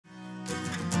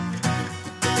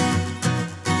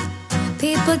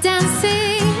people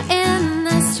dancing in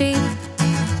the street.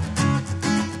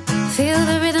 Feel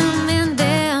the rhythm in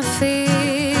their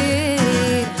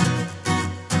feet.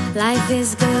 Life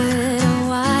is good and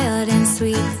wild and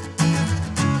sweet.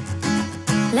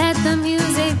 Let the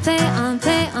music play on,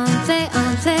 play on, play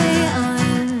on, play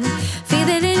on. Feel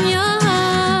it in your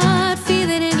heart, feel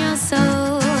it in your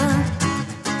soul.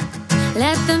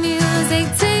 Let the music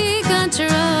take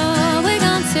control. We're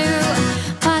going to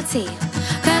party,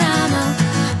 caramo,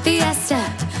 fiesta,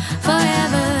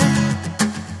 forever.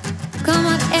 Come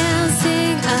on and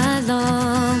sing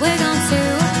along. We're going to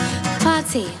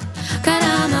party,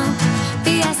 caramo,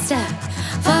 fiesta,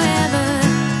 forever.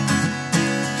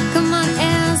 Come on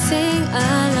and sing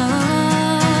along.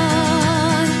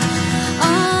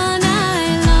 All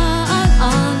night long,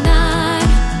 all night.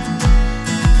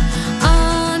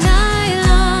 All night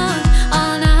long,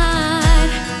 all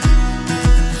night.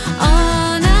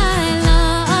 All night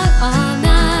long, all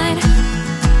night.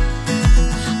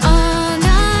 All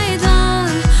night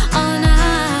long, all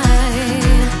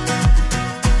night.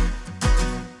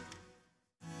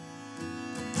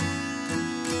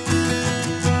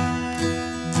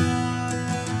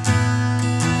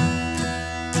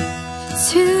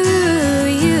 To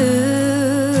you,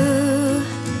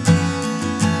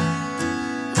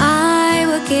 I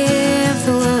will give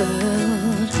the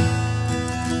world.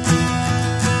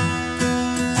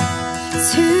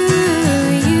 To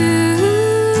you,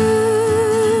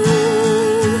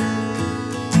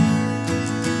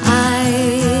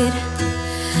 I'd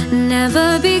never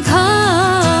be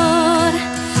caught,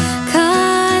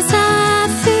 'cause I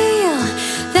feel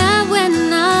that when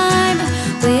I'm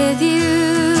with you,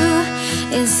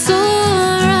 it's alright.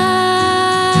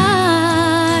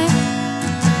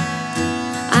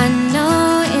 I know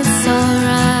it's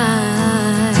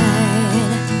alright.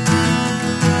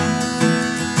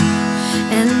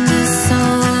 And the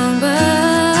songbirds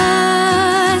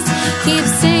keep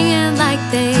singing like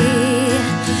they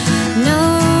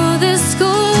know the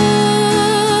score.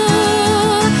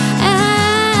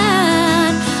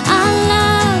 And I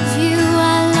love you,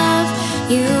 I love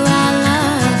you, I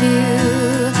love you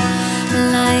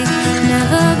like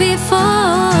never before.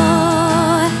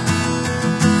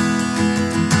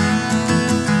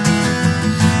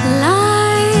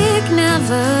 Like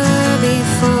never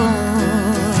before.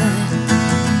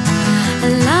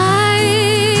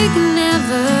 Like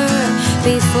never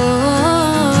before.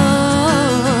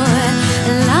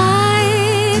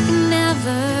 Like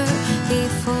never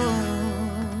before.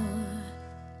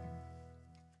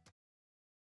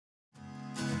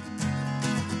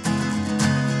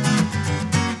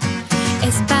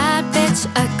 It's bad bitch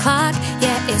o'clock,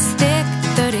 yeah, it's thick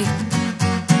 30.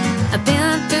 I've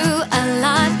been through a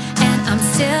lot and I'm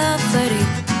still flirty.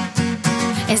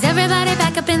 Is everybody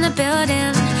back up in the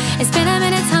building? It's been a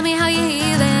minute, tell me how you're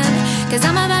healing, 'cause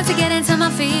I'm about to get into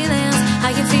my feelings. How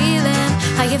you feeling?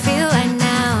 How you feel right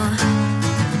now?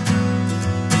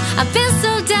 I've been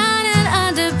so down and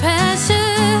under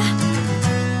pressure.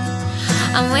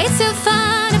 I'm way too far